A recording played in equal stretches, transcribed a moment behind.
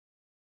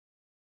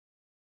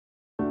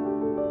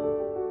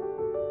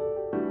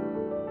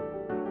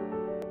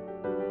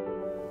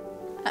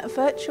At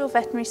Virtual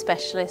Veterinary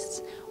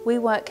Specialists, we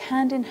work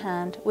hand in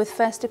hand with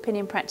first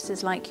opinion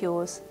practices like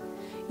yours.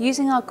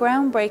 Using our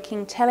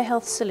groundbreaking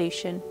telehealth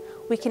solution,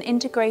 we can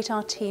integrate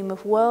our team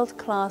of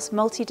world-class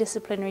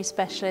multidisciplinary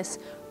specialists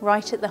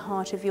right at the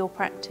heart of your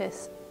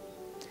practice.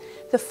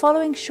 The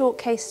following short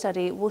case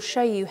study will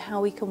show you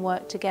how we can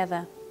work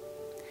together.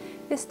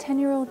 This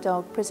 10-year-old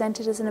dog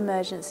presented as an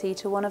emergency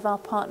to one of our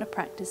partner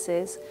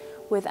practices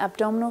with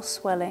abdominal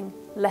swelling,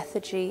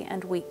 lethargy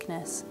and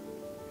weakness.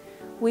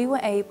 We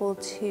were able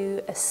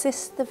to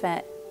assist the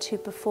vet to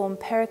perform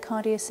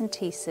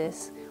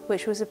pericardiocentesis,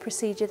 which was a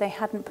procedure they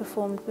hadn't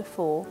performed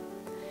before,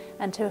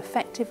 and to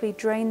effectively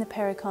drain the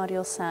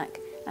pericardial sac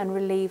and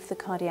relieve the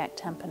cardiac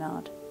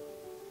tamponade.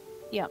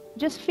 Yeah,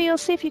 just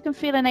see if you can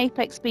feel an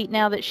apex beat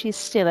now that she's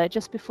stiller,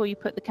 just before you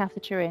put the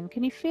catheter in.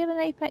 Can you feel an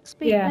apex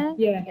beat there?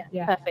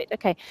 Yeah. Perfect.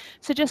 Okay,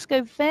 so just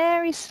go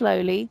very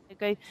slowly,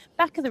 go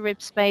back of the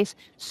rib space,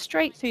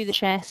 straight through the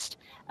chest,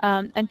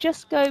 and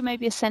just go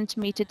maybe a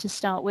centimetre to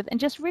start with, and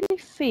just really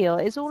feel.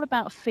 It's all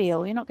about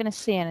feel. You're not going to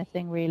see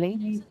anything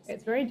really.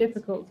 It's very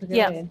difficult to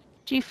get in.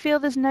 Do you feel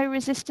there's no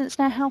resistance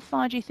now? How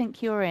far do you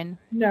think you're in?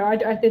 No,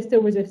 there's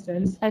still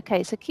resistance.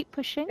 Okay, so keep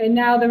pushing. And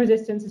now the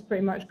resistance is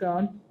pretty much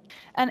gone.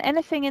 And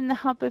anything in the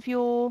hub of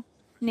your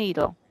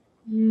needle?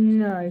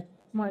 No,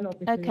 might not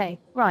be. Okay,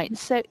 right.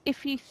 So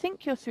if you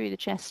think you're through the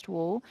chest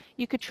wall,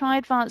 you could try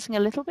advancing a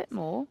little bit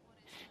more.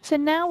 So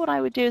now what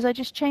I would do is I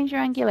just change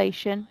your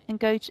angulation and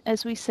go to,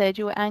 as we said,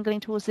 you were angling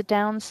towards the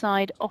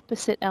downside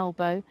opposite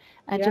elbow,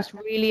 and just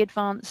really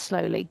advance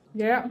slowly.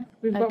 Yeah,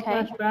 we've got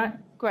flashback.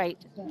 Great.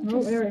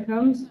 Oh, there it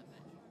comes.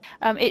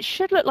 It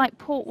should look like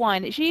port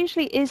wine. It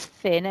usually is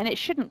thin, and it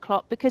shouldn't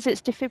clot because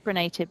it's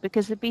defibrinated,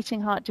 because the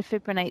beating heart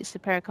defibrinates the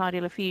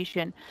pericardial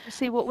effusion.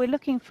 See, what we're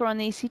looking for on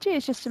the ECG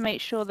is just to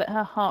make sure that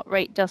her heart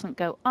rate doesn't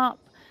go up,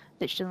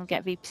 that she doesn't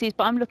get VPCs,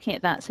 but I'm looking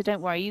at that, so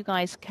don't worry, you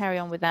guys carry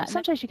on with that.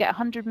 Sometimes you get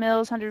 100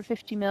 mils,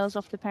 150 mils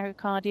off the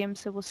pericardium,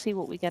 so we'll see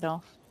what we get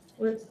off.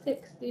 We're at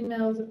 60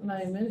 mils at the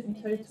moment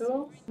in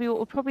total. What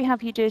we'll probably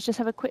have you do is just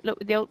have a quick look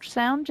with the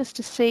ultrasound, just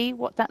to see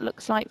what that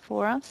looks like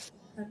for us.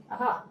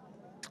 Aha.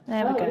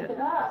 There we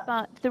go.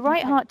 But the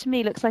right heart to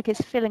me looks like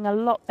it's feeling a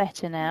lot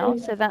better now,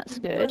 so that's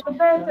good.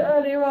 Compared to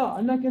earlier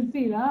on, I can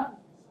see that.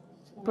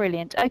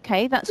 Brilliant.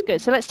 Okay, that's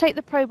good. So let's take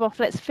the probe off.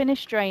 Let's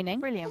finish draining.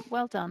 Brilliant.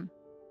 Well done.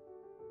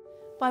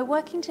 By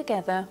working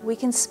together, we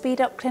can speed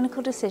up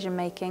clinical decision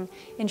making,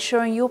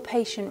 ensuring your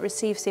patient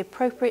receives the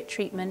appropriate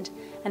treatment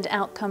and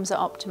outcomes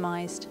are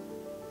optimised.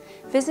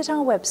 Visit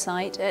our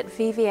website at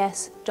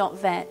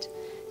vvs.vet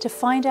to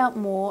find out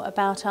more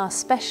about our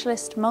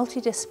specialist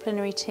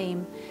multidisciplinary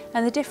team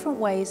and the different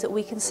ways that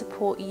we can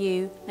support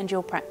you and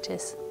your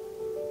practice.